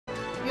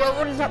Yo,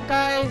 what is up,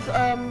 guys?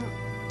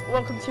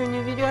 Welcome to a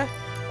new video.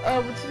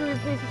 We're just gonna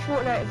play some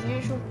Fortnite as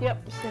usual.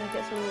 Yep, just gonna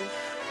get some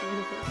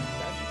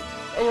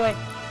anyway,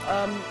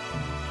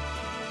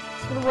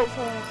 just gonna wait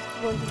for us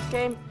to go into this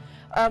game.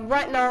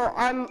 Right now,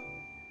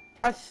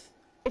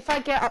 if I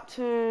get up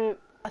to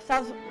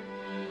 2,000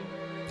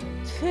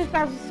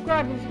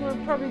 subscribers, it's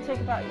gonna probably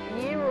take about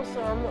a year or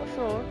so. I'm not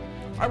sure.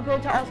 I'm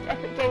going to ask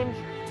Epic Games.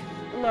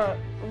 No,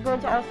 I'm going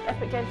to ask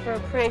Epic Games for a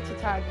creator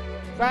tag.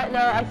 Right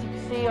now, as you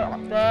can see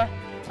up there,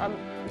 I'm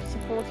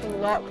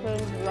supporting Lachlan,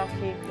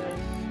 Lucky, because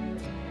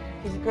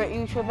he's a great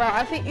YouTuber.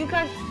 I think you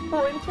guys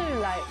support him too,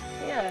 like,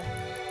 yeah.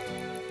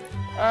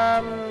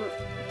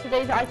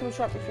 Today's item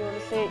shop, if you want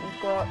to see it,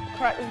 you've got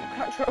Crack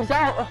Shop's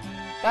out,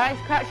 guys.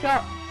 Crack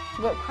Shop.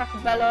 You've got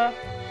Crackabella,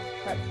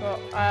 Crack Shop.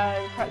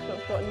 Crack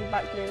Shop's got a new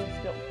back bling.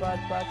 It's got Bird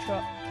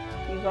Shop.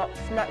 You've got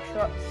Snack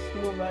Shop,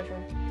 small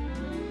version.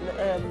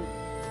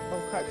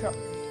 Of Crack Shop.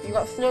 You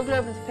got Snow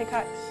Globe as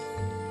pickaxe.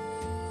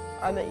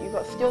 You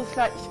got Steel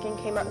Slide skin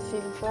came out in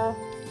season 4.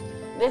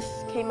 This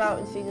came out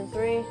in season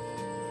 3.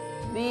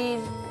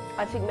 These,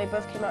 I think they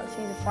both came out in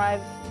season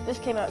 5. This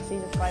came out in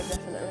season 5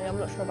 definitely. I'm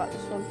not sure about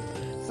this one.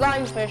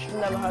 Flying Fish, I've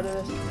never heard of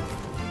this.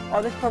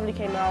 Oh, this probably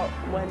came out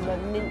when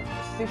the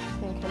fish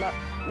thing came out.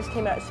 This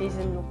came out in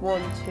season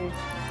 1, 2.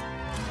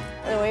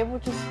 Anyway,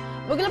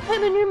 we're gonna play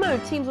the new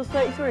mode, Teams of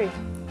 33.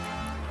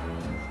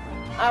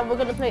 And we're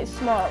gonna play it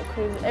smart,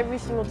 because every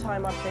single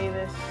time I play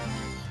this,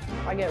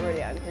 I get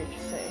really angry to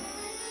say.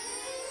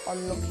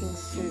 Unlocking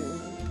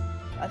soon.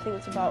 I think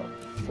it's about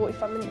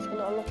 45 minutes when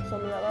it unlocks,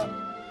 something like that.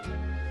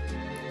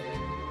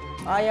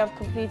 I have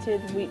completed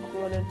week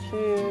 1 and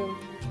 2.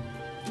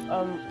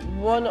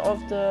 One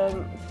of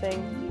the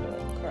things,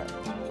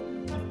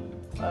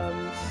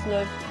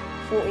 Snow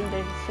 14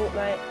 days of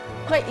Fortnite.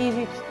 Quite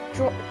easy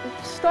to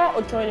start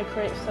or join a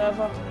creative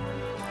server.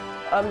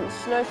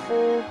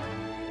 Snowfall.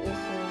 This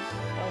is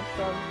I've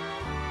done.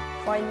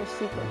 Find the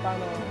secret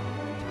banner.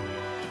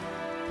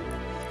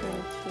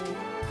 Screen 2.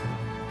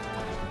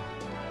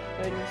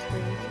 Loading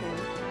screen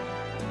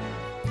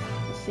 2.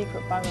 The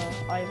secret banner.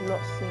 I have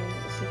not seen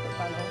the secret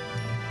banner.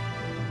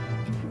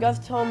 You guys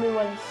tell me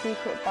where the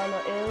secret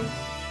banner is.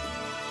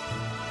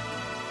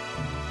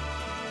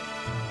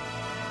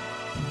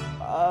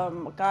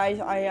 Guys,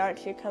 I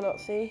actually cannot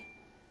see.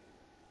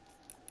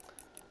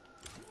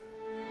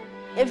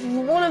 If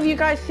one of you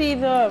guys see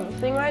the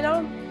thing right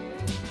now,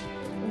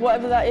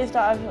 whatever that is,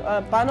 that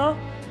banner.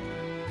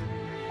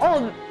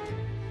 Oh,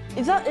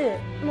 is that it?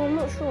 No, I'm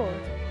not sure.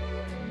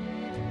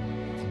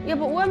 Yeah,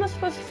 but where am I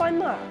supposed to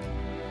find that?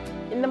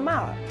 In the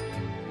map?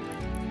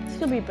 It's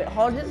gonna be a bit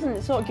hard, isn't it?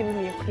 It's not giving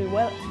me a clue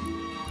where.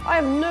 I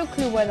have no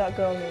clue where that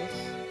girl is.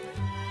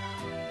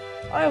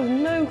 I have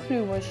no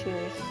clue where she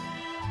is.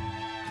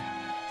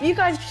 You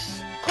guys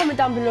just comment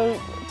down below,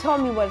 tell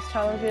me where this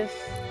challenge is.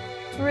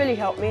 Really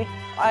help me.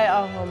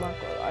 Oh my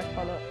god, I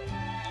cannot.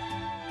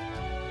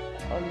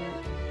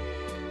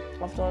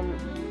 I've done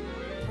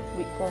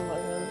week 1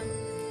 like that.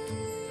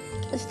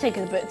 It's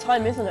taking a bit of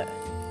time, isn't it?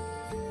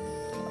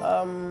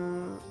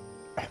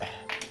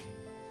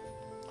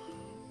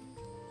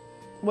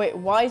 Wait,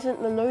 why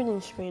isn't the loading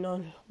screen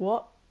on?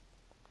 What?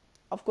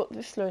 I've got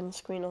this loading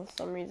screen on for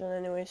some reason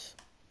anyways.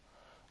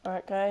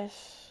 Alright guys,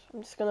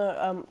 I'm just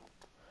gonna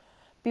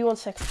be 1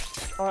 second.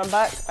 Alright, I'm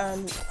back,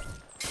 and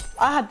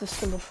I had this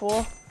skin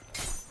before.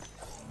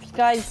 If you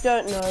guys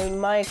don't know,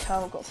 my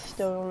account got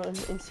stolen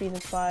in season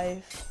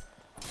 5.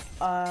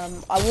 I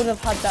would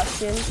have had that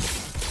skin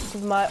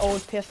because my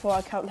old PS4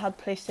 account had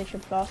PlayStation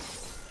Plus.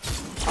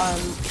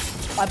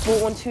 I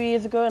bought one 2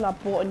 years ago and I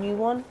bought a new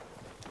one.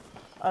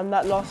 And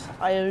that lost,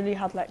 I only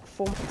had like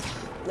 4 months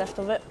left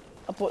of it.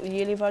 I bought the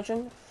yearly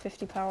version,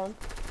 £50.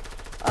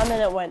 And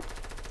then it went.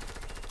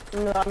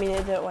 No, I mean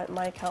it didn't went,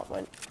 my account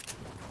went.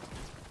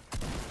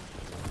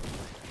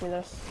 Give me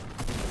this.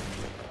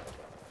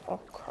 Oh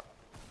crap.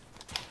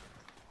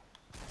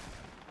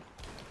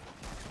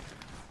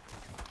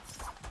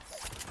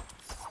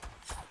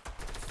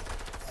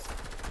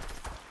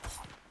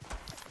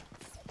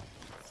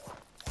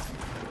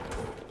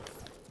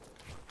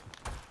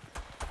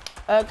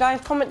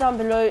 Guys, comment down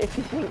below if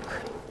you think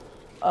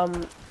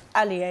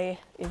Allier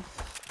is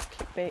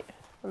clickbait.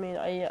 I mean,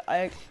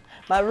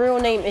 my real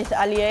name is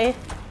Allier.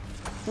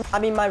 I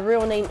mean, my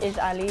real name is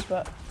Ali,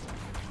 but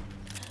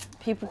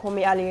people call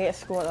me Allier at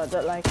school and I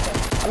don't like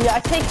it. I mean, I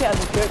take it as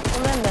a joke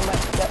from them. They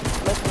might get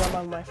most of them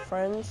are my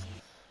friends.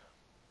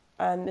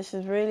 And this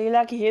is really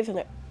laggy, isn't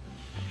it?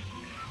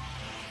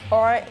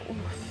 Alright.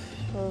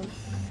 So,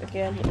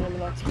 again,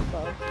 Illuminati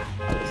style.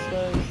 And it's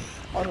slow.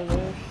 I don't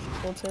know.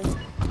 Important.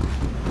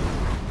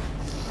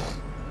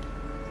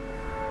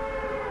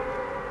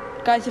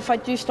 Guys, if I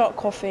do start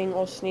coughing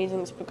or sneezing,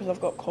 it's because I've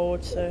got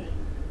cold, so.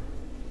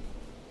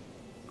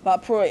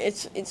 But probably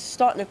it's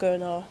starting to go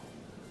now.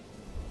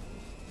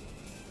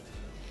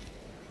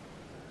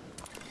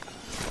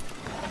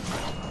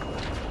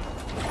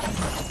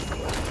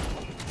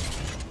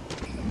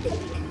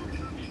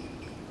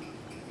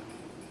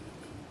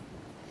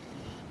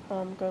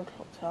 I'm going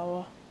clock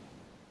tower.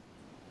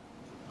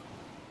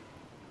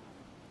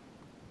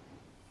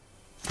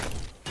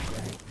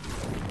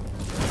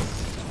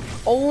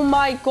 Oh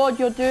my god,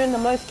 you're doing the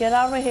most. Get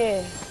out of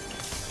here.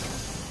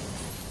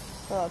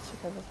 Oh, I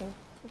took everything.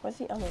 Where's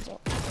the ammo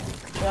box?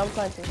 Yeah, I'm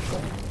flying to this.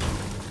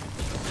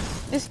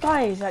 This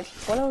guy is actually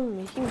following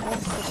me. He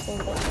wants this thing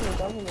back to me,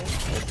 doesn't he?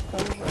 It's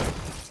crazy.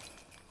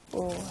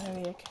 Oh,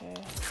 heavy, okay.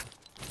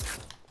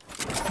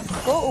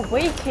 Go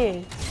away,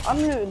 kid. I'm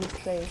looting this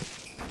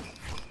place.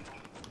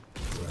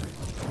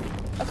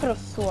 I could have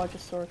swore I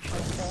just saw a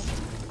chest there.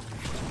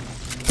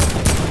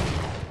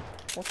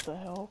 What the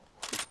hell?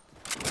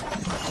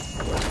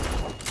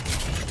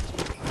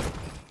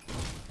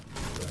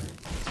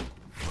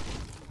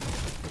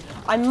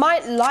 I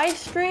might live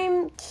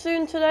stream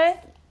soon today,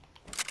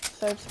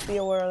 so just be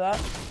aware of that.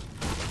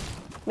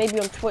 Maybe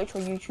on Twitch or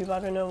YouTube, I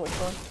don't know which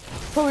one.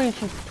 Probably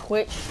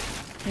Twitch,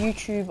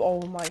 YouTube,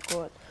 oh my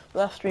god.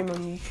 Last stream on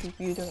YouTube,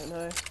 you don't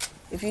know.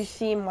 If you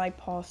see my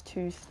past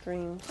 2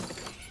 streams,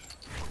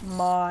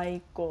 my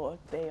god,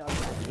 they are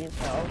laggy as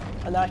hell.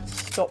 And I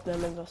stopped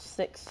them in the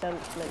 6th,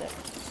 7th minute,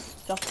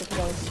 just because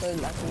I was so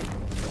laggy.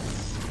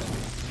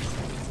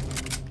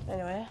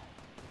 Anyway,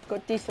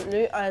 got decent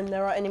loot and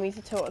there are enemies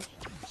to tilt us.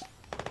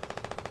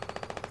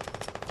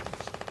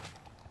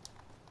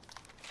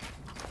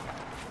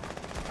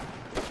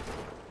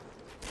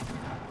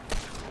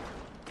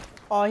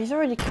 Oh, he's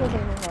already killed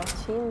one of our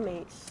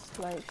teammates.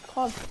 Like,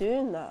 can't be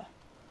doing that.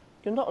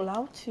 You're not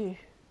allowed to.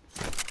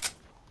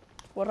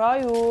 What are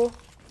you?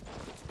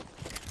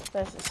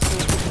 There's a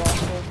stupid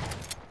bastard.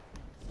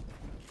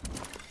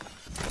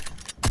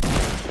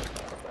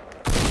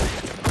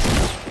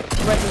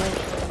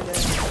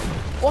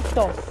 What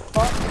the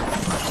fuck?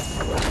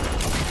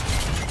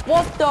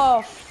 What the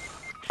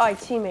f— Alright,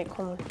 teammate,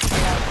 come on.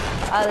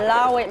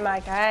 Allow it, my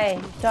guy.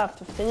 You don't have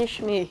to finish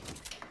me.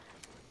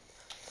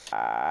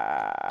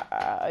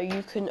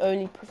 You can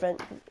only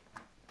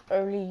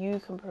you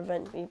can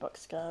prevent V-Buck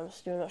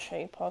scams. Do not share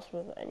your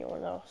password with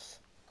anyone else.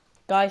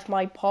 Guys,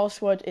 my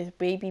password is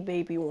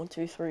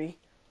baby123.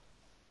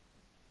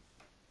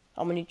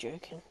 I'm only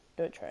joking.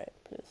 Don't try it,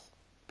 please.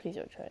 Please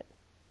don't try it.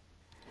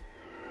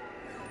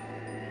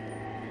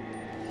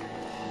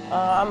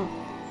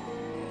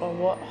 Oh,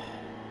 what?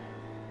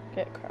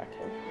 Get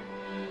cracking.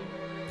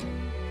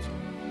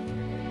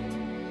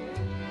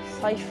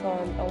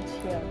 Siphon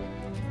LTM.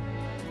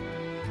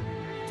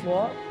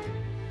 What?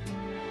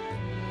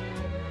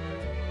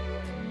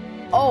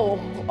 Oh,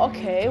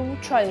 okay, we'll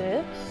try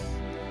this.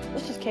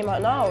 This just came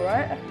out now,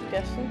 right? I'm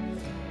guessing.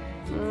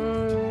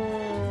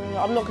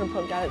 I'm not gonna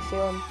put Galaxy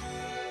on.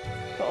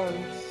 Put on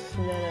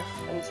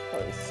Snelleth, and it's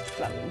probably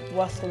like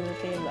worse than the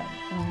game, like,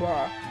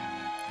 bruh.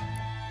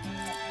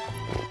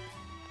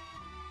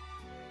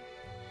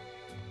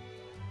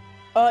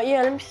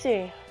 Yeah, let me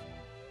see.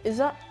 Is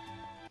that...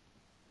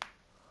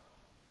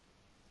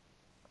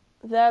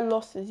 Their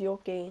loss is your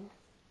gain.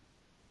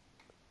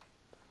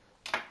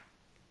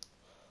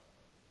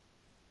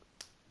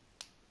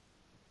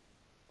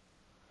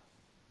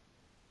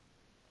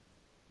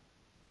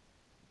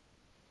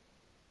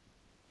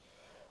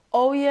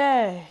 Oh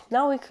yeah,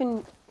 now we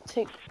can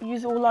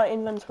use all our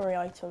inventory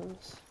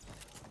items.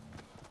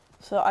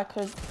 So I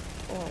could...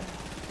 Oh,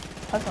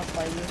 I can't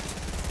find you.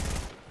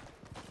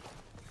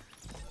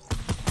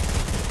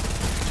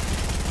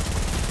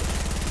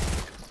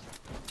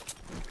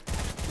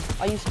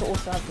 I used to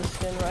also have this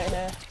skin right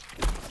here.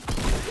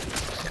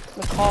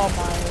 The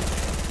carbine.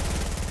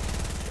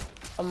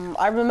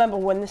 I remember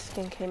when this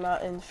skin came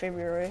out in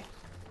February.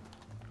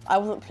 I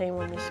wasn't playing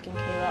when this skin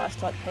came out. I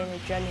started playing in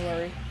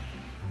January.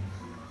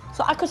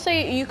 So I could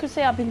say, you could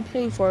say I've been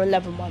playing for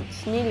 11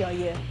 months, nearly a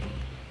year.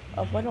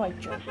 Where do I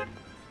jump?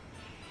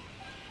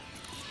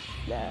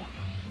 There.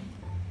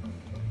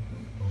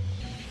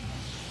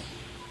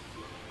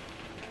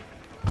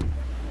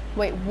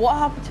 Wait, what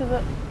happened to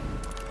the...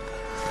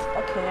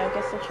 Okay, I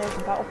guess they changed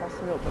the battle pass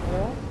a little bit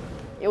more.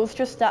 It was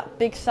just that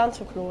big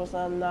Santa Claus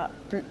and that,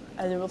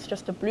 and it was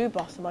just a blue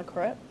bus, am I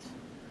correct?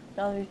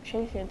 Now they've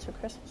changed it into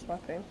Christmas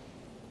wrapping.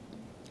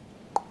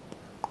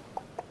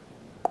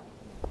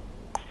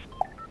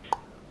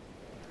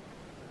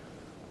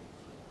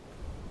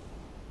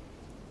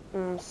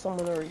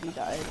 Someone already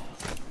died.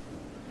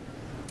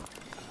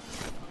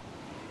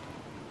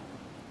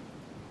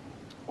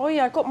 Oh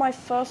yeah, I got my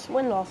first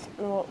win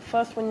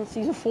in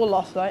season 4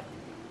 last night.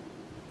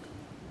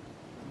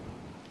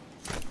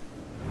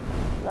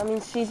 That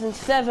means season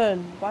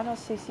 7. Why did I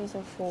say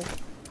season 4?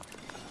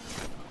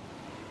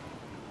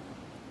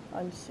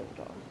 I'm so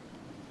dumb.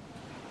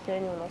 Is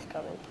anyone else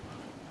coming?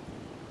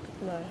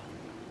 No.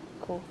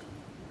 Cool.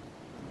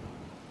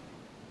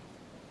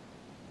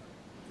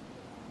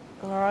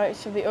 Alright,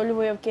 so the only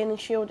way of gaining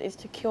shield is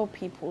to kill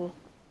people.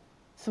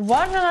 So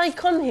why did I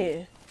come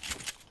here?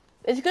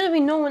 There's gonna be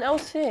no one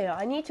else here.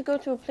 I need to go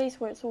to a place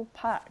where it's all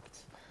packed.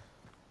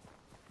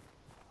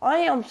 I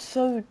am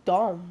so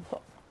dumb.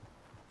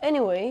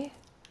 Anyway,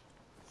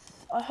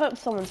 I hope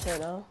someone's here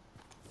now.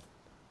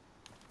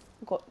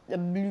 I got a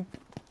blue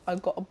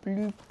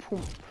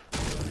pump.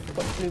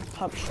 Got a blue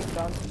pump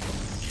shotgun.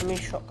 I mean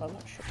shotgun,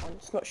 not shotgun.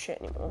 It's not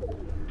shit anymore.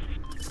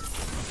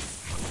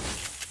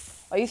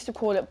 I used to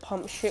call it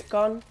pump shit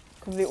gun,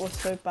 because it was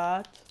so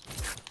bad.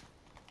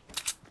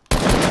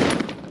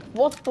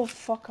 What the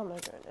fuck am I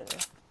doing in here?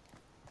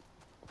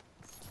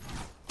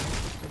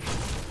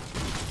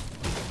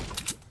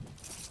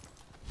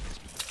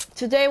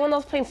 Today when I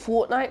was playing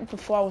Fortnite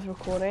before I was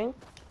recording,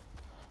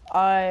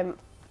 I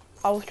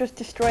was just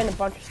destroying a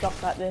bunch of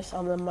stuff like this,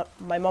 and then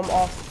my mum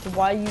asked,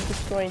 why are you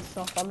destroying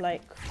stuff? I'm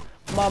like,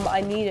 Mum,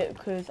 I need it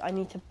because I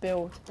need to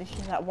build. And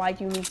she's like, why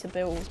do you need to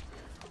build?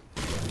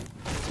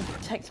 To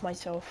protect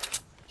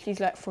myself. She's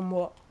like, from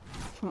what?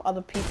 From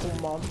other people,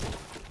 Mum.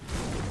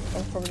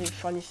 That's probably the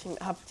funniest thing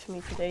that happened to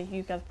me today.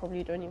 You guys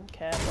probably don't even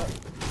care, but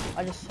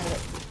I just said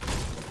it.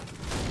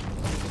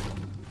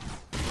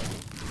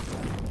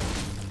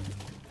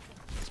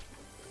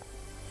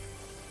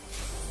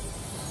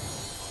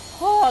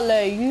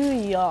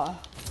 Hallelujah!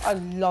 I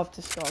love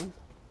this gun.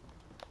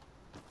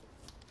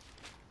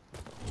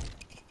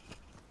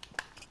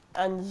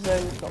 And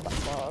zone's not that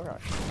far,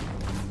 right?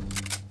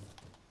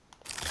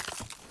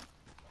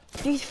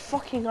 These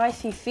fucking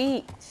icy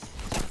feet!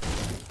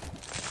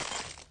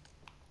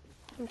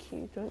 Thank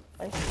you, don't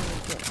icy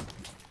feet.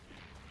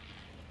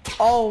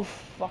 Oh,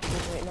 fucking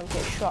wait, I'm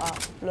getting shot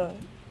at. No.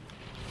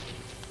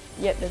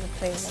 Yep, there's a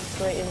plane, I'm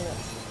straight in there.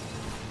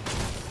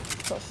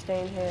 Not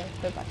staying here,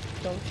 go back to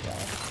the jump sky.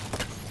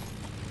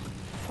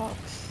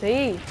 Fuck's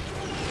sake.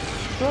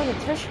 I'm drawing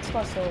attention to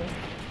myself.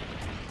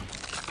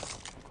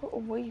 Go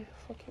away, you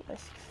fucking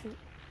icy feet.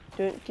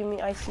 Don't give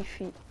me icy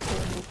feet.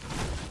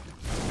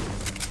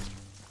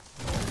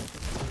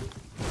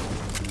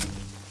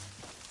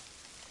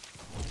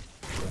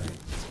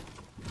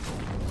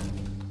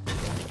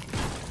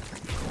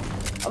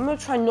 I'm gonna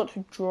try not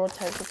to draw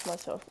attention to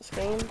myself this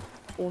game,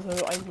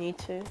 although I need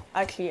to.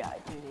 Actually, yeah, I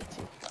do need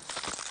to.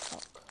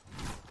 Fuck.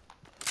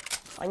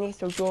 I need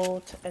to draw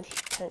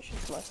attention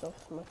to myself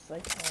as much as I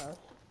can.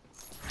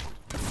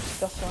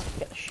 Just so I can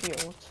get the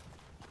shield.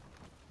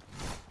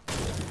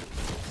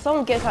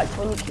 Someone gets like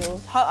 20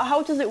 kills.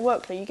 How does it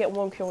work? Like you get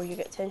 1 kill, you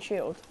get 10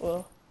 shield?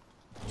 Well.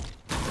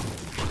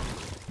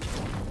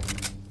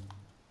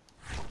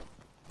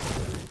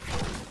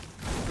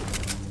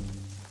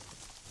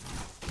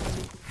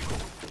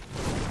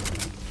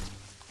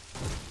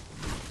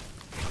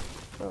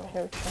 Oh,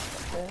 here, check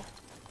up there.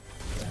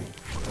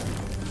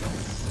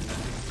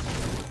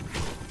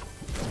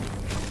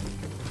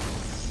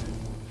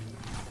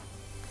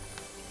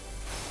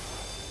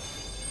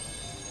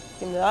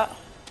 Give me that.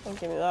 Don't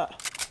give me that.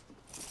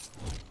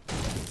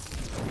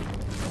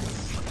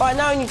 Right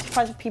now I need to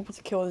find some people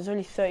to kill. There's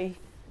only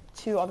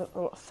 31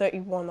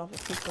 other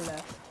people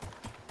left.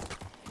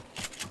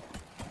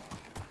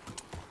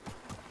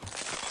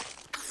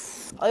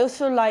 I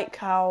also like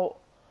how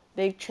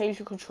they changed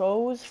the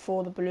controls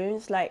for the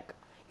balloons. Like,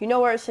 you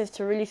know where it says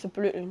to release a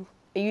balloon?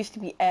 It used to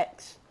be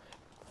X.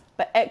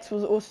 But X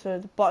was also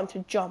the button to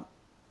jump.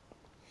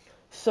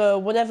 So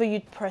whenever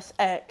you'd press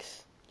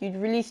X, you'd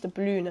release the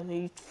balloon and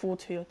then you'd fall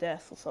to your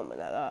death or something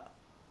like that.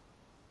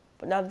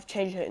 But now they've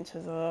changed it into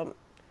the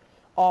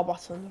R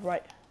button, the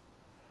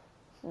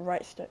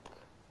right stick.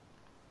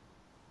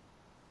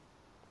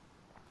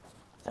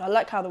 So I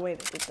like how the way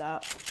they did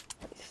that.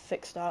 They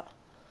fixed that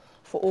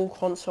for all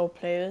console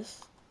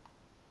players.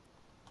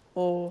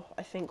 Or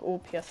I think all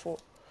PS4.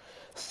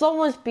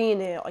 Someone's been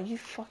here. Are you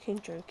fucking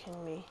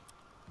joking me?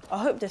 I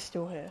hope they're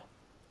still here.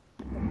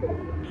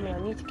 I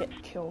need to get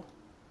the kill.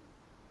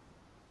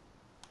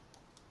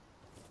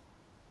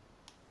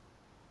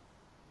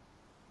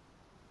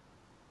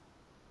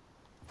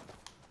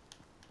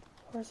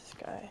 Where's this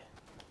guy?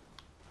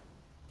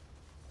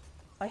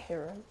 I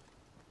hear him.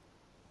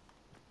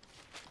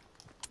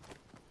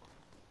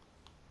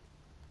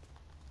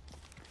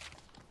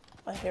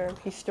 I hear him.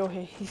 He's still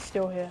here. He's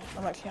still here.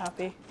 I'm actually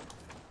happy.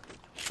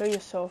 Show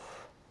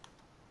yourself.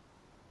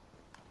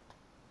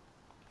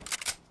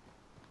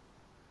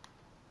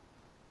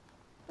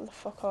 Where the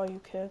fuck are you,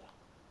 kid?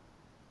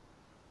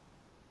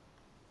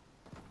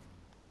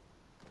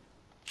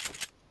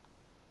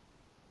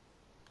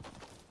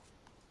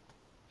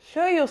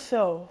 Show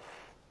yourself.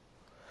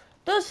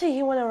 Don't say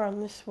he went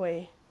around this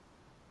way.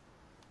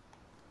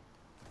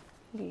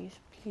 Please,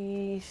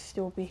 please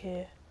still be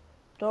here.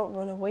 Don't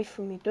run away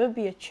from me. Don't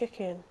be a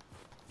chicken.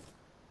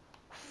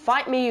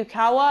 Fight me, you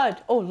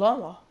coward! Oh,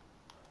 llama.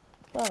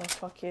 Where the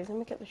fuck he is? Let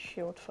me get the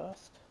shield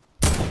first.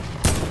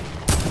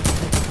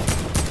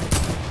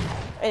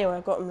 Anyway,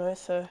 I got him there,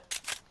 so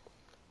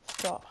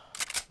stop.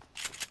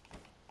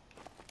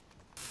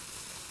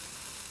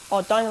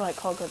 Oh, dynamite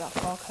can't go that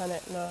far, can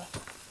it? No.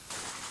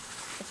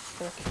 I'm just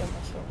gonna kill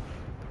myself.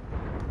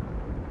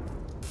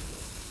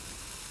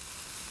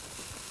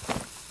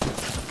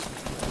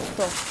 What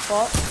the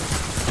fuck?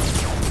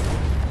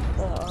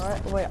 Oh,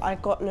 alright, wait, I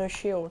got no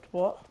shield.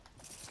 What?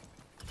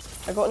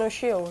 I got no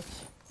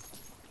shields.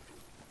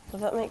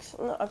 Does that make sense?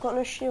 No, I got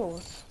no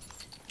shields.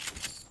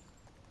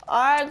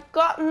 I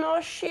got no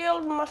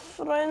shield, my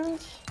friend.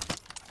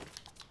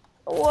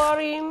 What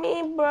do you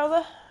mean,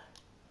 brother?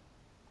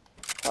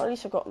 Well, at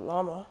least I got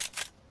llama.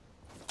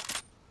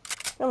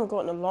 I haven't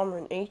gotten a llama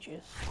in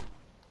ages.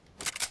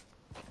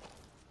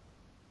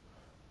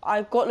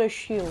 I've got no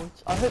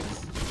shields. I hope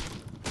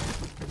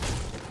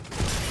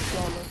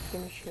llama,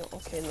 give me shield.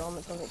 Okay,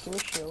 llama doesn't give me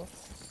shield.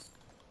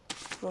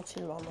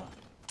 Naughty llama.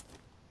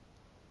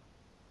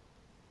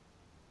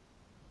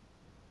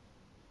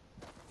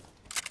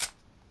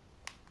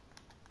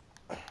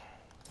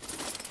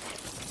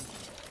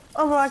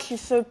 I'm actually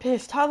so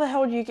pissed. How the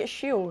hell do you get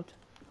shield?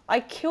 I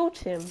killed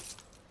him.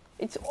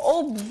 It's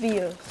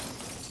obvious.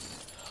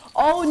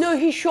 Oh no,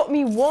 he shot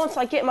me once.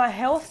 I get my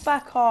health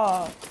back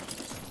up.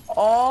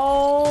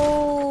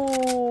 Oh,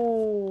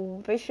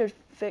 they should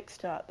fix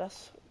that.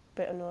 That's a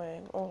bit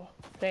annoying. Oh,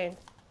 plane.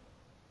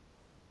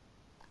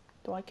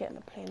 Do I get in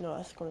the plane? No,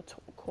 that's gonna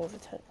cause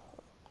attention.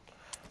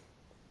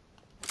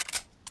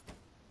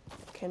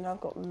 Okay, now I've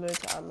got loads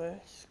of ammo.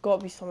 There's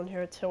gotta be someone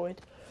here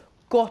tilted.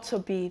 Gotta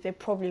be. They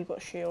probably got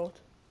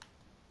shield.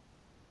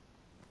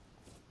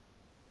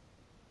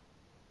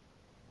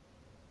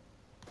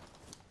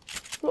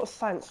 A lot of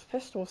science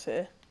pistols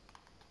here.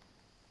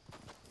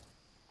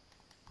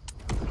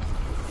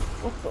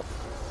 What the?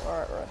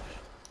 Alright, right.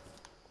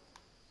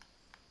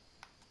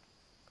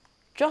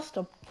 Just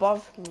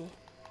above me.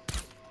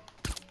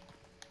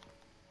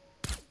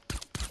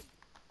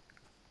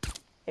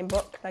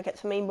 Aimbot, can I get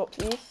some aimbot,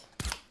 please?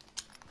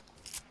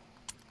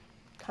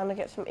 Can I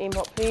get some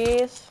aimbot,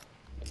 please?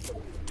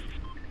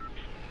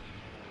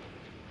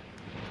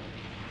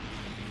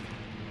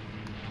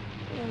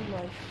 Oh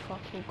my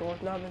fucking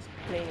god, now there's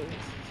planes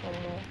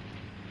somewhere.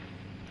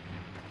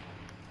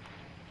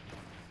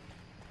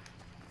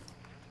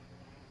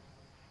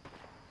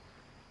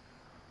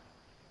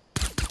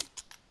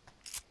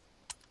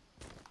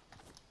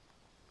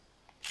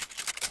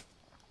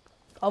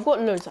 I've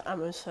got loads of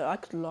ammo, so I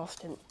could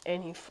last in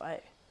any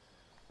fight.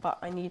 But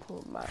I need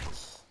more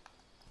mats.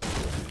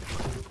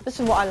 This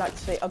is what I like to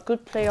say. A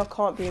good player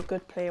can't be a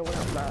good player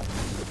without mats.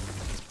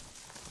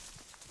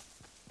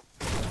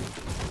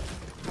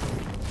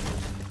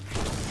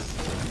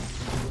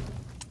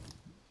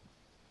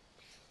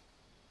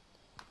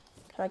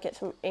 Can I get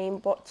some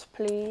aimbots,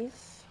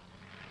 please?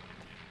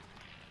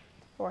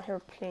 Oh, I hear a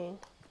plane.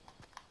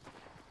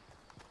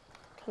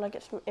 Can I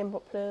get some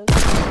aimbot, please?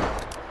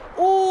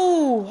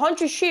 Ooh,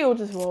 100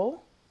 shield as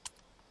well.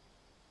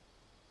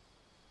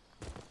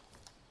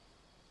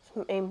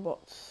 Some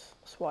aimbots.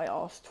 That's what I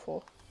asked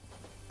for.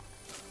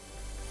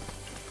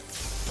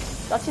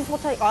 That is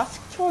what I asked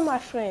for, my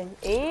friend.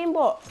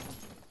 Aimbot.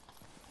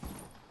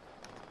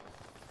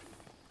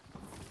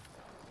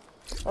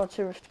 Oh,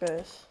 2 rift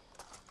goes.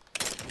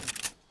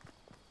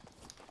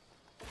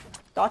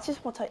 That is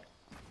what I...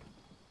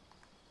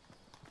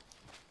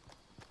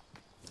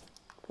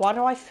 Why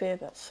do I fear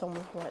that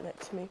someone's right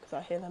next to me? Because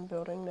I hear them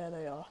building. There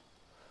they are.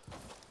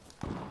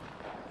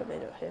 But they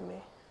don't hear me.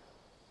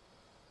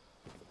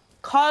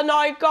 Can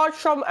I get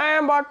some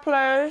amber,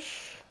 please?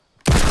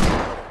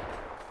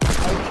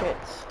 I'm shit.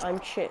 I'm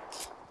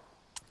shit.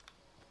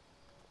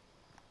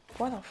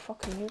 Why the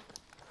fuck are you?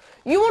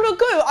 You wanna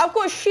go? I've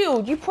got a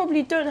shield. You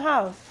probably don't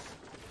have.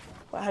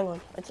 Wait, hang on.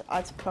 I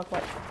had to plug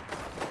my...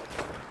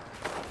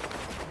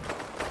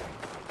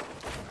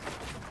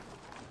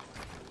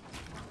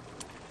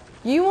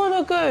 You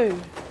wanna go?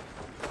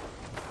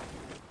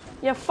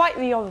 Yeah, fight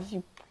the others,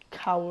 you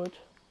coward.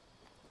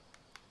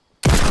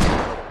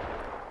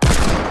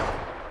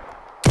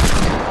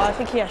 Oh, I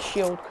think he has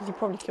shield, because he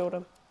probably killed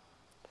him.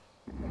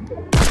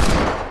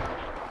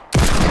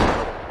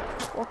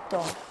 What the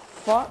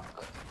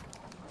fuck?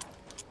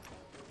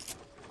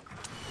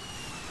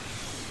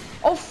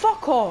 Oh,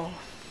 fuck off!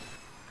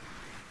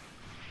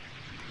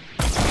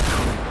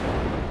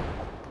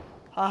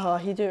 Haha,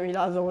 he didn't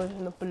realise I was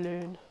in a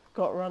balloon.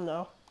 Got run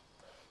now.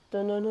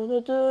 Does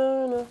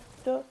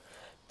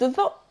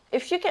that,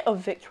 if you get a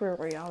victory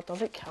royale,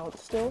 does it count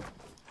still?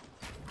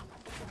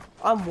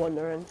 I'm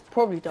wondering.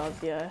 Probably does,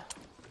 yeah.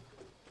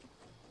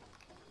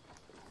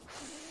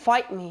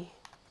 Fight me.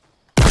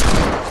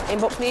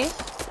 Aimbot, please.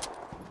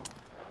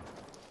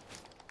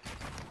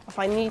 If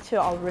I need to,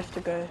 I'll rift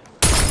to go.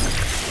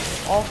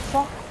 Oh,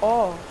 fuck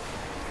off.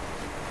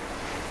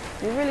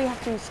 You really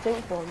have to use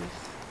stink bombs.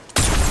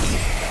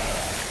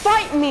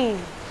 Fight me!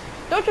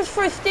 Don't just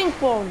throw stink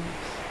bombs.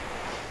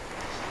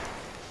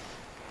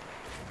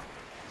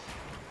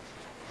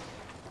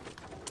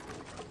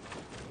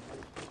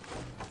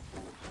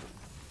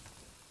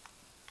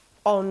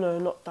 Oh no,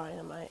 not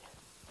dynamite.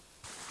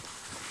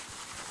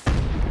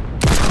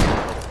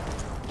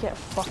 Get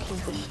fucking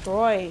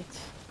destroyed.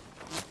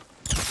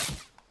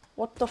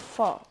 What the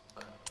fuck?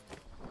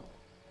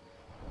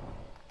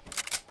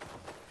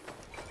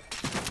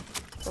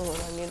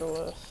 Oh, I need all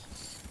this.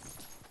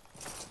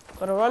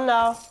 Gotta run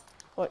now.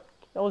 Wait,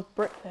 that was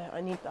brick there.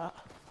 I need that.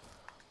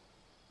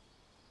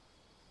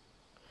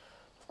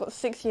 I've got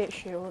 68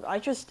 shield. I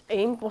just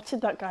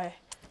aimbotted that guy.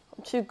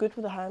 I'm too good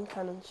with the hand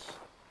cannons.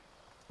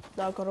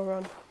 Now I've gotta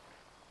run.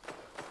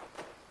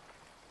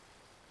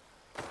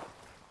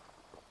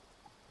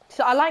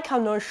 So I like how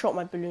no one shot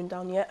my balloon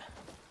down yet.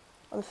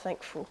 I'm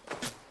thankful.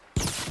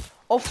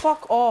 Oh,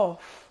 fuck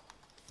off.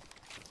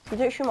 You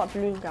didn't shoot my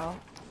balloon down.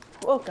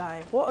 What a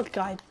guy. What a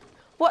guy.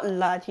 What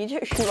lad? He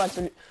just shoot at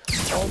the...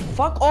 Oh,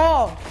 fuck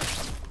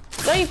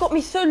off! Now you got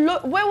me so low.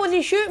 Where was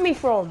he shooting me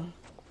from?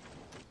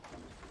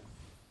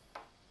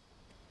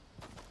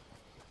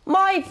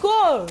 My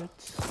God!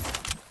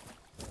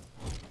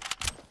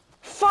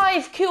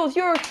 5 kills,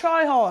 you're a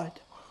tryhard.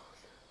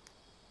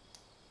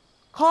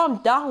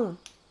 Calm down.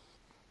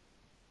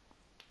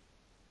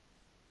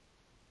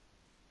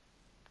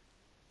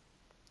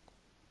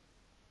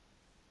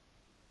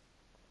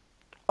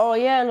 Oh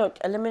yeah, look,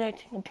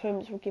 eliminating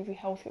opponents will give you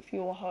health if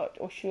you are hurt,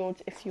 or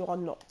shields if you are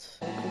not.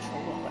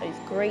 Controller, that is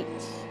great.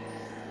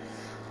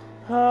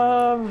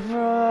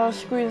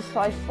 Screw the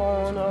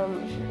siphon,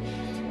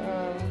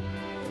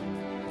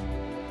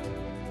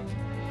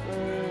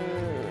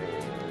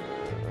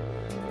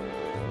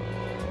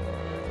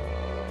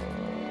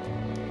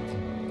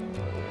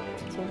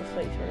 Team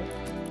Fleetwood.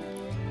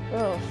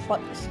 Oh,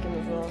 fuck this skin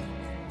as well.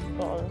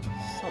 Got a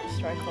Sub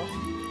Striker.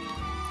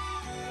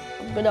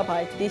 I'm gonna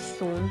buy this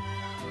soon.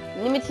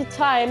 Limited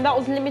time, that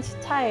was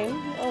limited time.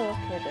 Oh,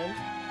 okay then.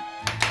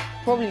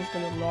 Probably is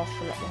gonna last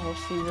for like the whole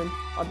season,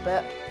 I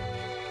bet.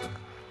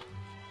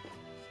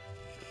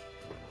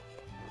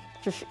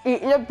 Just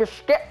eating a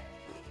biscuit.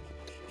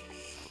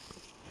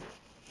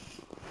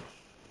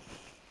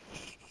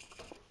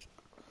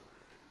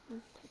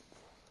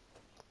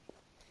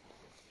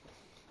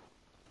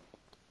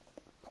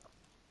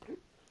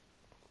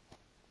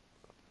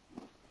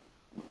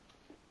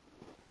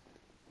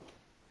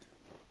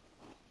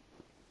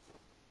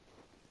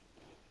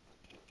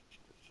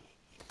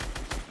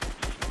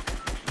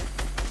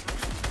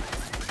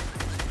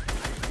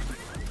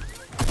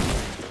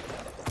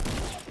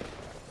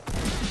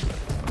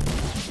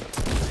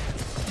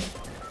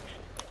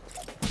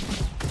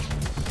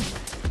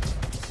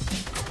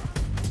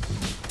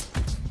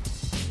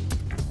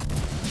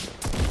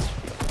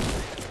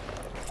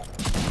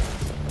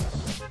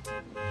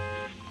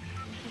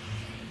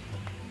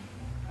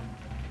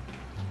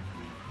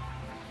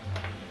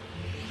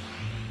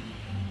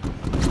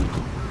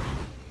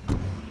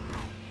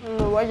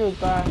 Where you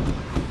go?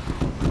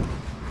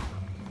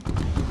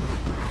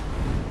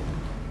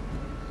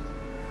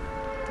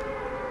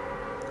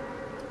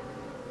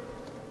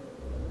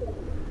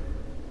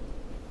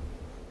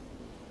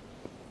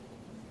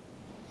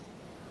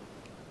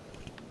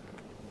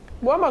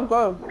 Where am I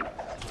going?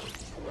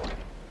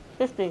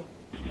 50.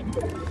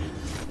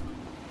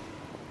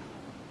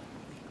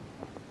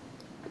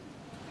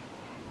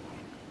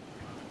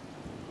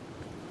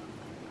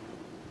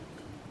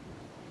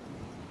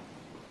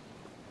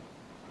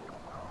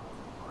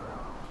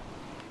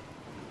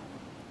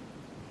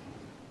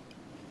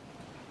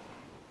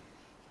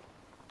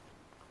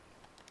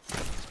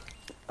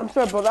 I'm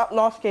sorry, but that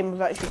last game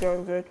was actually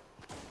going good.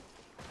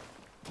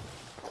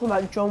 Talking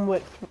about John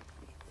Wick.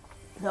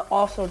 That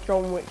also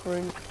John Wick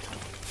ruined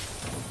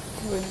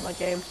my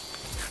game.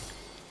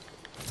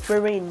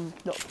 Ruined,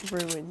 not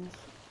ruined.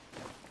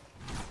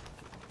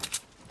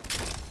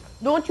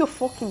 Don't you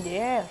fucking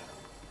dare.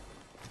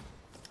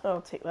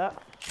 I'll take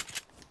that.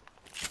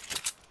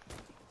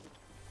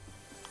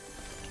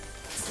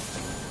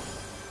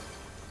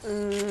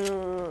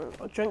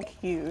 I'll drink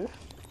you.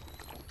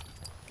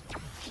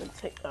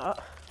 Let's take that.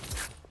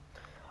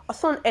 I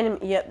saw an enemy.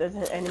 Yep, there's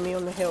an enemy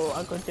on the hill.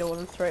 I gotta deal with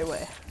him straight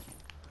away.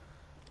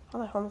 How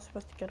the hell am I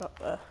supposed to get up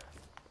there?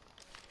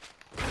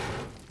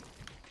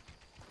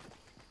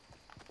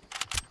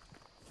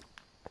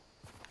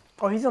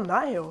 Oh, he's on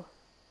that hill.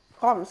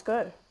 Come on, let's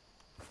go.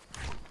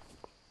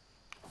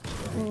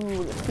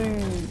 Ooh, the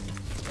food.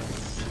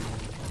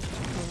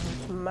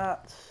 Some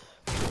mats.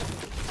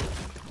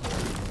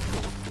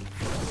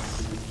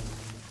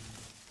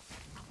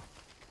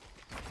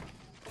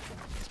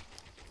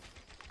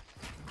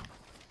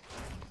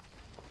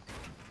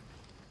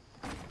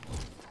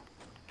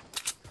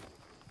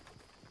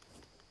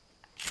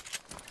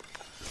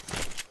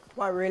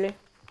 Why, really?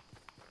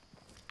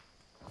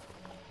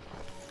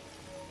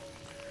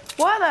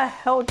 Why the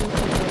hell do you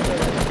think you're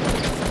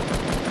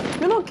doing?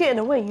 You're not getting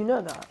away, you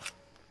know that.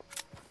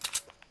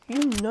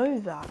 You know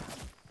that.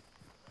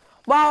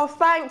 Wow,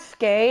 thanks,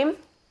 game.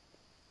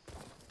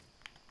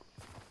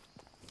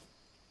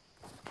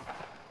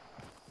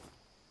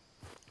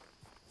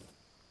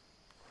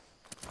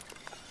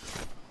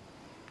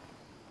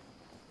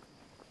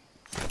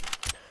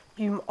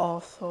 You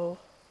arsehole.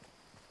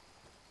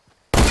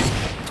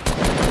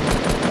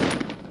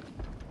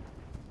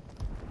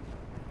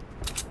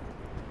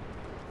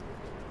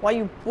 Why are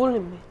you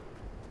bullying me?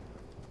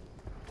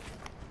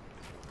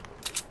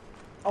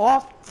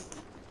 Oh.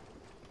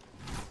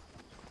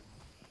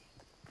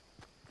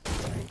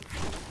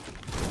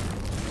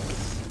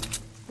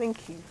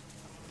 Thank you.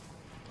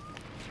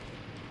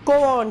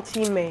 Go on,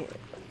 teammate.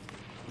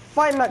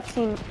 Find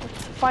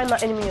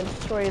that enemy and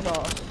destroy his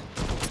ass.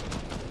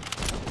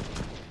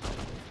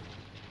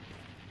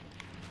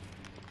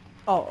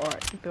 Oh,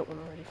 alright, you built one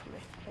already for me.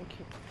 Thank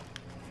you.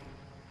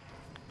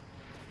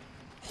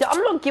 See,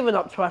 I'm not giving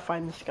up till I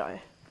find this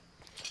guy.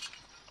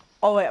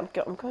 Oh wait, I'm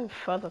going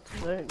further to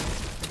zone.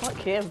 Fuck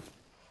him.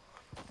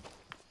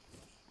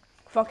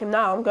 Fuck him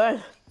now, I'm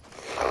going.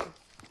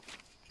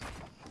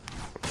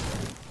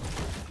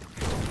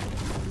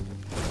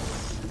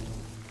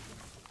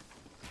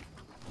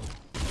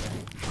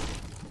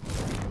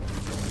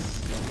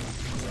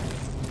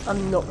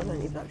 I'm not gonna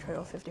leave that tray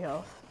off 50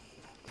 health.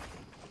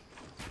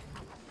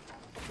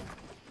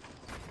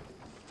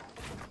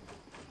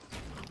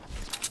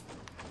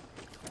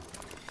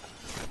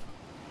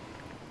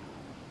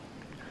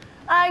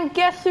 And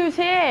guess who's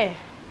here?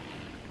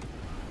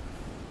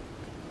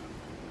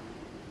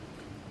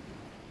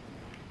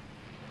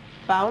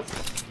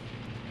 Bounce.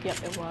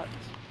 Yep, it works.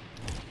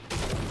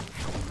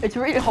 It's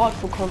really hard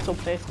for console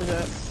players to do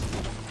it.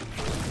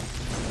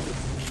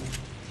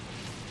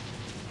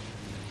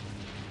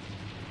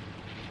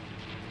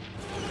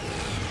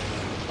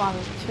 Wow,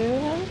 there's 2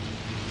 of them?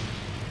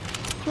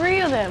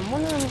 3 of them!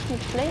 One of them is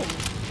playing.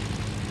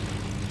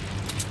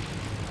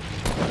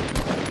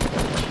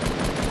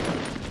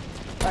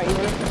 Alright, you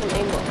wanna see some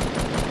aimbot?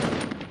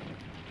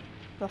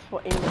 That's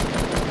what aimbot is.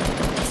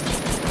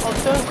 Oh,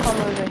 don't come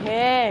over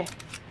here!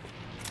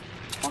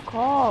 Fuck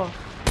off!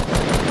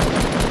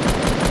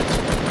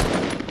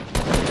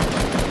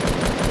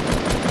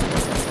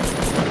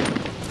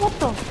 What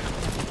the?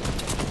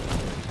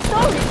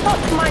 Don't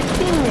touch my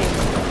teammate!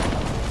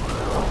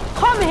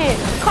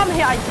 Come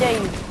here, I dare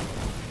you!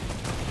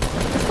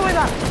 Destroy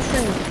that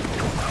tree!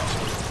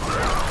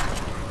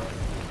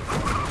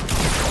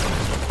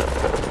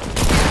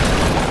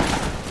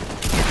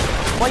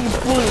 Why are you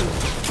bullying me?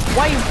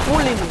 Why are you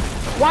bullying me?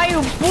 Why are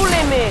you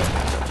bullying me?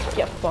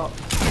 Get fucked.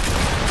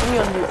 Give me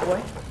your loot, boy.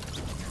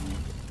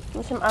 Give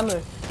me some ammo.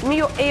 Give me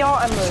your AR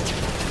ammo.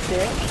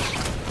 See?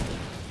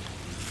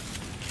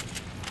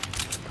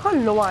 I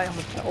don't know why I'm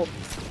gonna get up.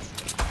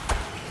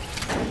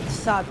 It's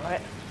sad,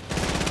 right?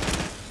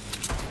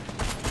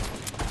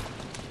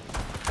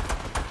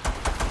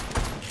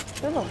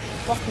 You're not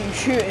fucking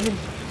shooting.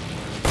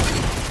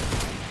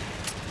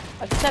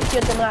 Accept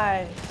your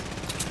demise.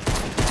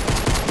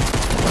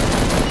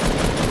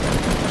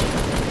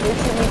 Don't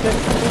shoot me, don't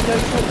shoot me,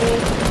 don't shoot me.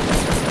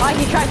 Ah,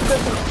 he tried to go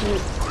to the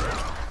sleep.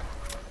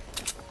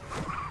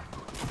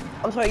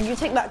 I'm sorry, you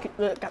take that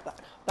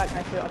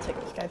guy's loot, I'll take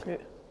this guy's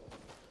loot.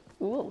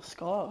 Ooh,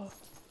 scar.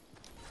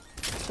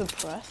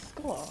 Suppressed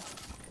scar.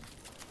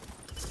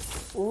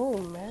 Ooh,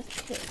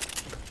 medkit.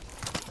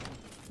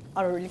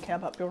 I don't really care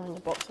about building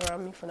the box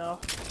around me for now.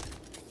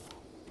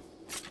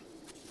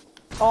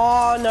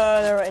 Oh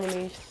no, there are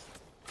enemies.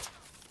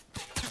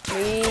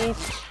 Please.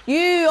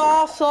 You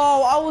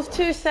arsehole! I was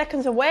 2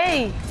 seconds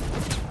away!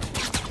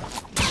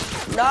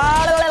 No!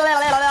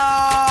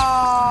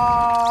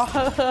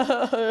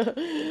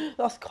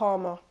 That's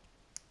karma.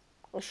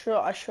 I'm sure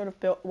I should have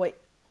built. Wait,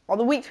 are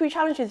the week 2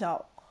 challenges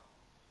out?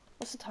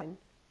 What's the time?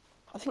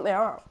 I think they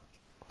are out.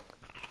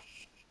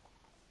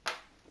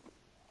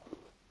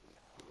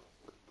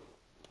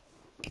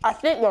 I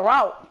think they're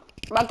out.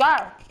 My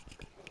God.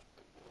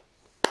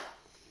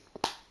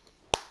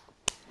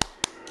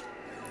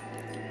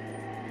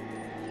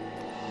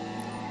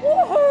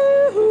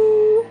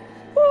 Woohoo!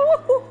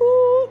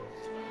 Woohoo!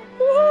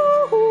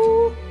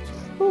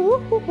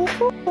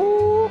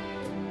 Woohoo!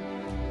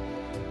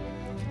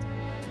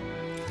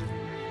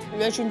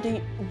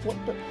 Legendary. What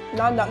the?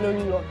 Not that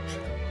lonely launch.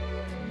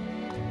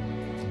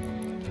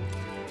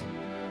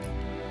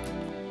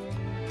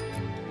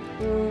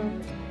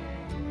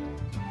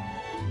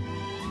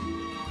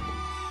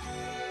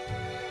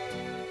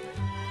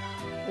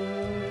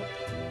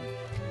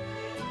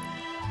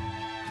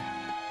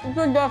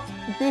 Good enough,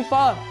 be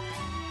fun.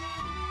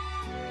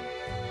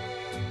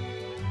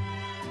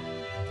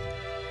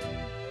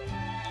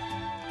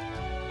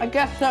 I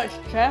guess search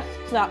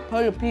chests that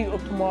Polar Pete or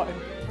Tomato.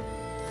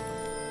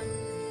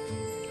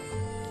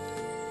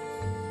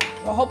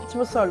 I hope it's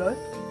a solo.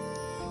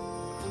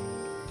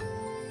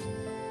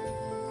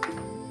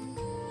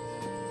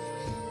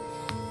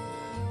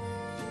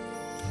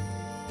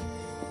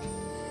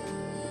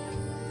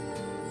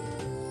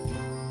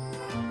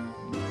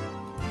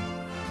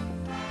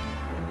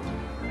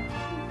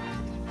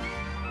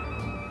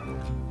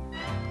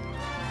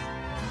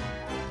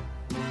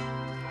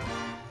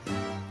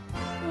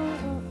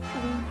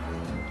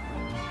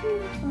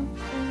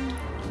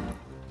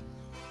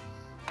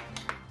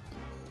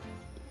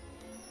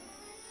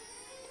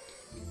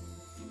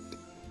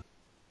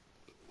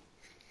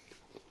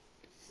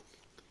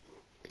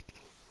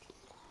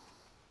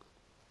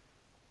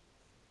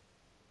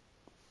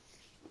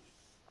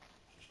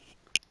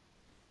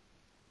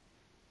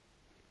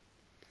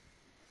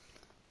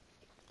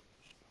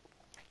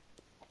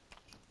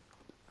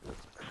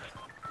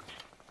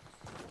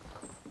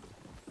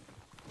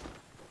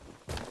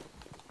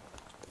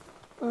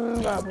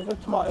 Yeah, with a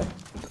tomato.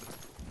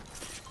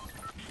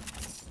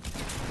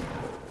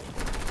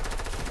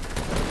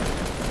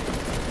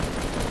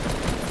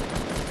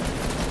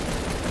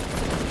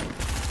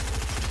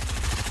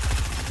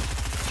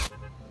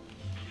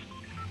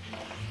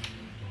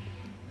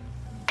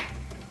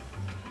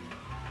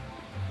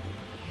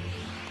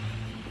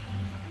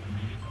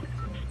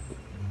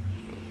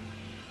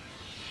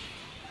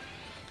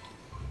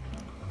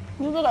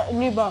 Look at the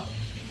new bar.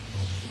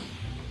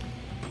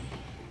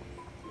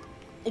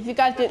 If you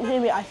guys didn't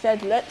hear me, I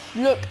said let's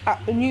look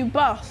at the new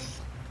bus.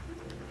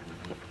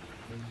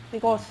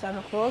 Because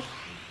Santa Claus.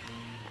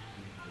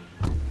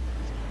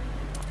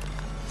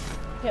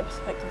 Get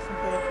perspective from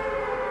here.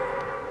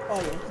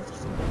 Oh yeah, he's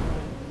just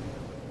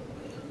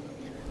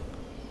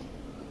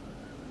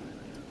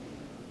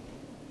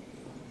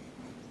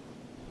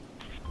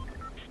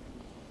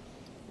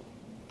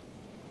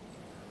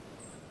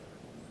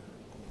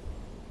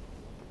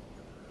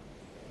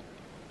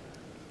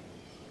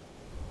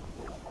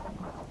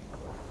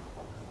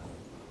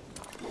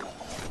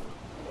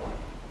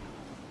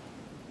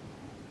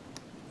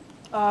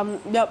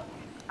yep,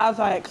 as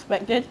I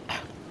expected.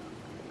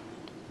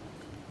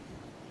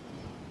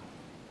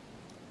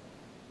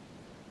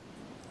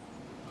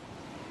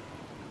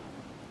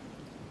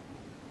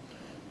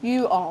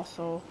 You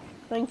also.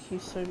 Thank you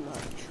so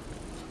much.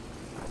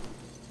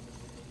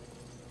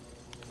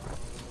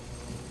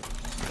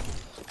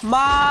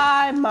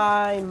 My,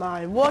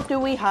 what do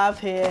we have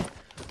here?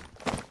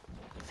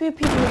 A few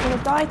people are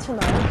gonna die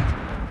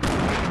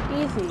tonight.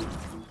 Easy.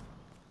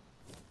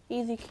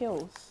 Easy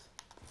kills.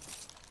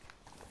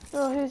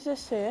 Oh, who's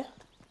this here?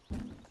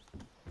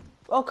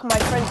 Welcome my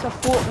friends to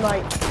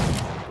Fortnite.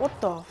 What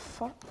the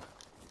fuck?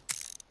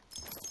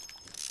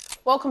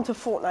 Welcome to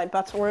Fortnite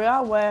Battle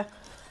Royale, where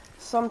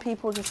some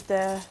people just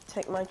dare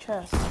take my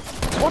chest.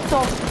 What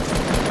the?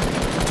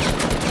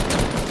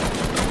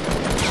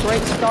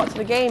 Great start to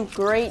the game.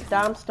 Great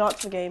damn start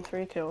to the game.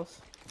 3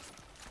 kills.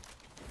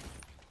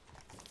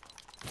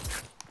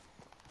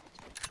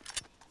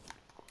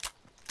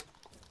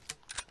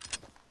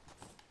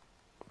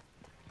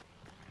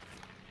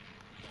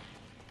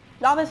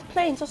 Now there's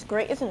planes. That's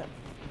great, isn't it?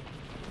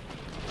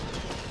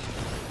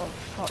 Oh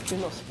fuck! Do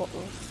not spot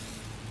me.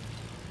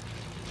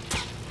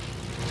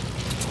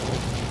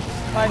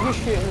 Alright, who's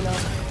shooting me now?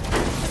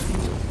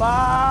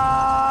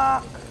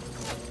 Fuck!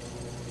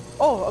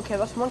 Oh, okay,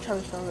 that's one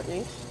challenge down at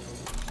least.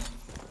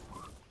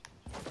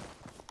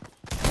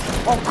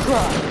 Oh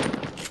crap!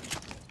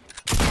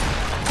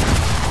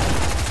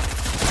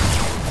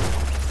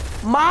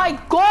 My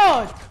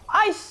god!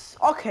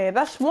 Okay,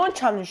 that's one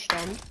challenge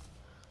done.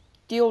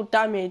 Deal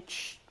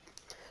damage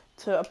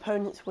to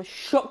opponents with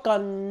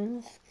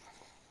shotguns.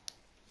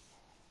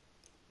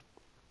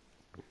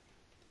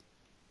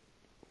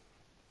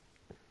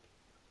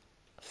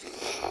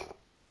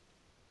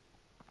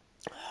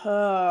 I'm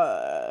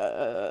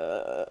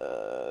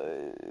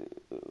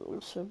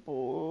so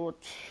bored.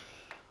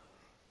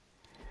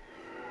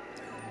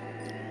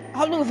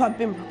 How long have I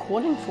been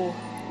recording for?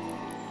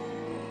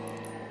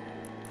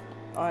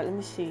 Alright, let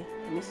me see.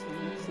 Let me see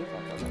if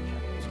I've done that challenge.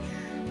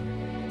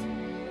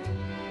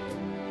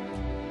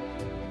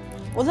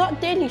 Was that a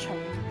daily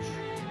challenge?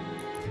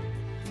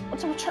 What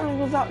type of challenge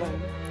was that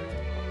then?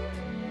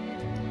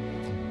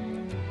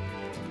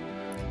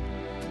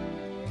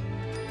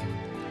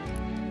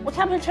 What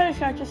type of challenge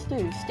did I just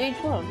do? Stage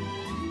 1.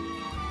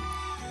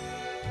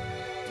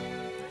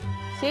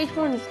 Stage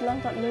 1 is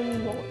land at Lonely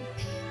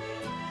Lodge.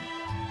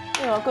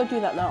 Yeah, I'll go do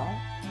that now.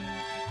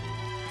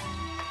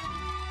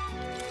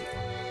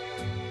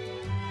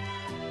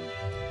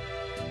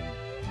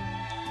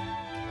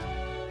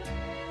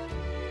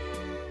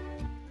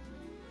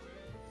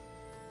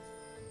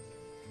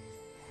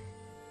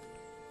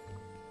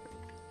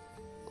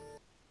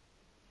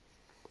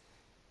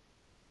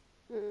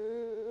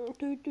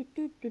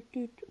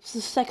 It's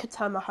the second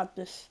time I had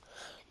this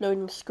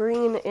loading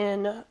screen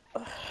in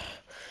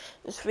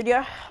this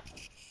video.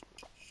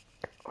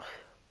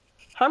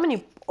 How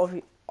many of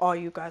you are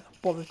you guys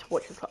bothered to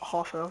watch this like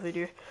half an hour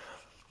video?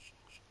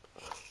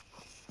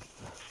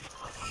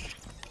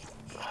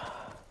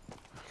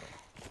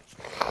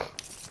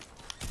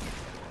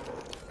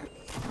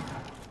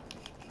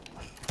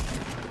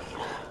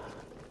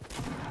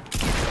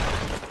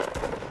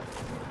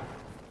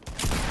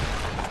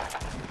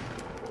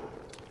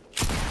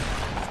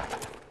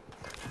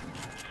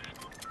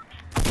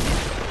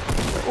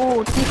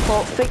 Oh,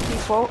 default, fake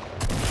default.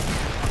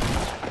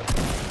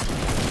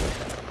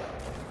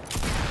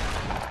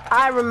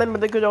 I remember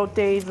the good old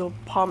days of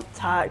pump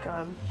tag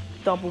and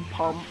double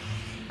pump.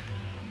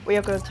 We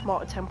are going to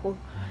Martyr Temple.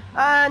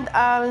 And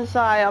as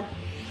I am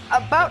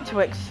about to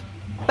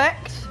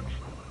expect...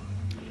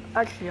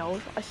 Actually,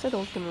 I said I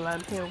was going to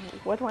land here.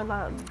 Where do I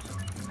land?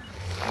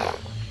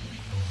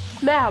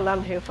 May I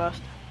land here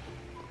first?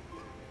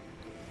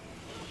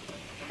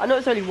 I know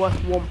it's only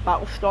worth 1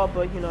 battle star,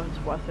 but you know,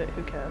 it's worth it.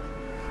 Who cares?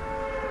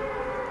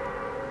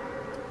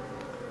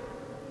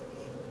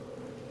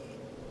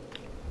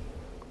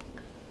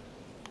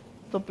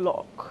 The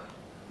block.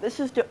 This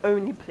is the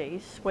only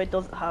place where it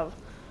doesn't have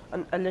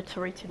an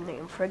alliterated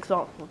name. For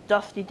example,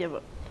 Dusty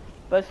Divot.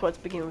 Both words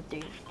begin with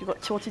D. You've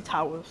got Tilted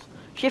Towers,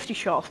 Shifty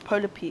Shaft,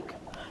 Polar Peak.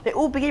 They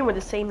all begin with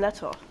the same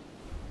letter.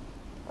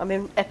 I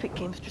mean, Epic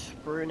Games just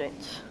ruin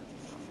it.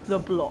 The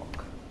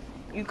block.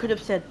 You could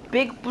have said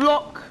Big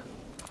Block.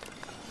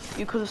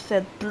 You could have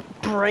said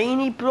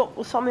Brainy Block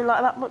or something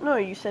like that, but no,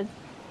 you said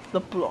the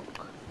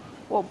block.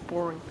 What a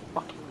boring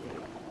fucking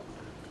name.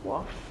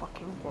 What a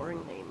fucking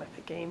boring name,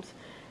 Epic Games.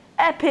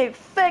 Epic,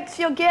 fix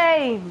your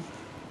game!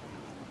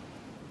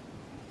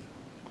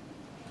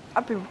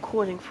 I've been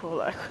recording for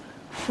like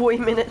 40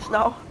 minutes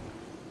now.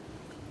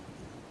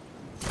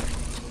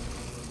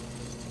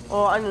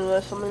 Or I don't know,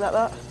 something like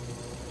that.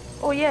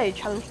 Oh yeah,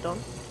 challenge done.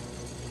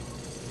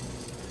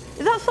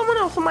 Is that someone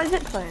else on my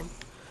zipline?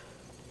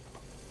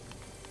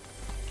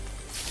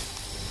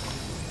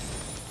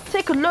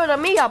 Take a load of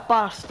me, you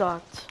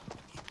bastard.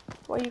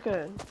 Where are you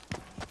going?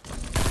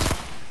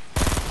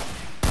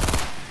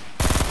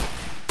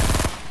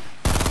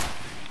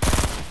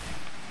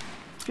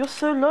 You're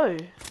so low.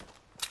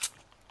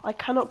 I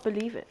cannot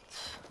believe it.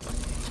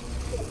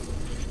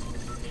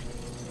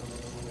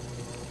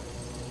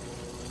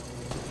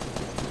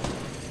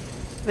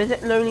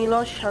 Visit Lonely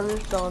Lodge,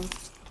 challenge done.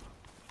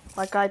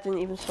 My guy didn't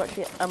even select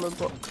the ammo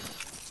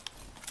box.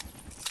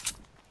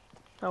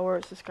 Now where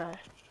is this guy?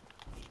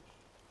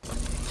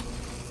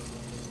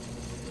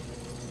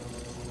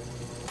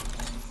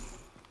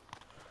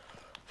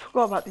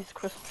 Forgot about these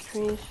Christmas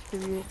trees.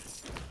 Give you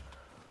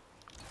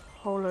a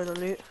whole load of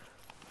loot.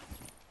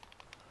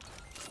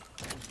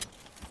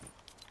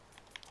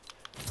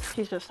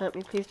 Please don't snipe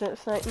me, please don't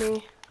snipe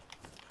me.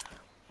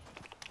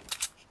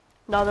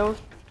 Now there was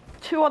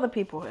 2 other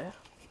people here.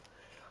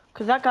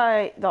 Cause that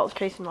guy that was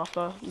chasing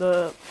after,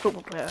 the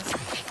football player,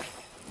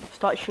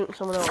 started shooting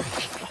someone else,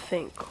 I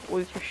think. Or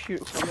he was just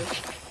shooting someone.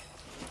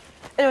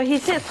 Anyway,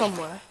 he's here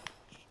somewhere.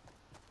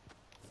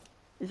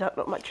 Is that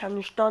not my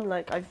challenge done?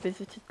 Like, I've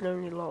visited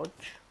Lonely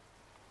Lodge.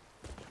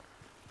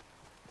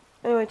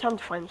 Anyway, time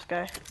to find this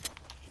guy.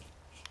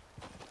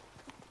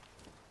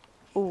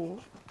 Ooh.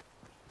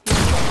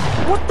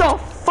 What the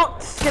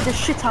fuck scared the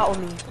shit out of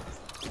me?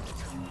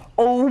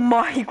 Oh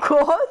my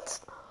god!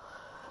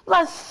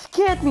 That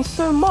scared me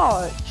so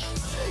much.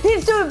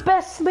 He's doing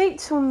best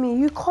mates with me.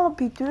 You can't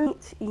be doing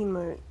it,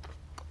 emote.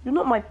 You're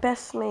not my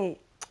best mate.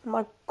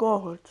 My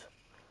god.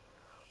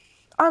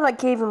 And I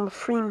gave him a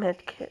free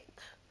med kit.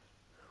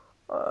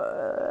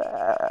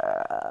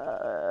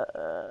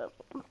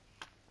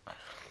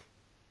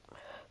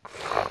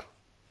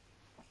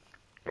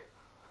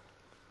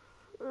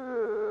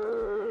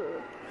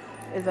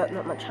 Is that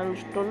not my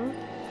challenge done?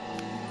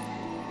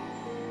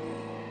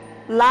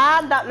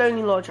 Land that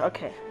Lonely Lodge.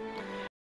 Okay.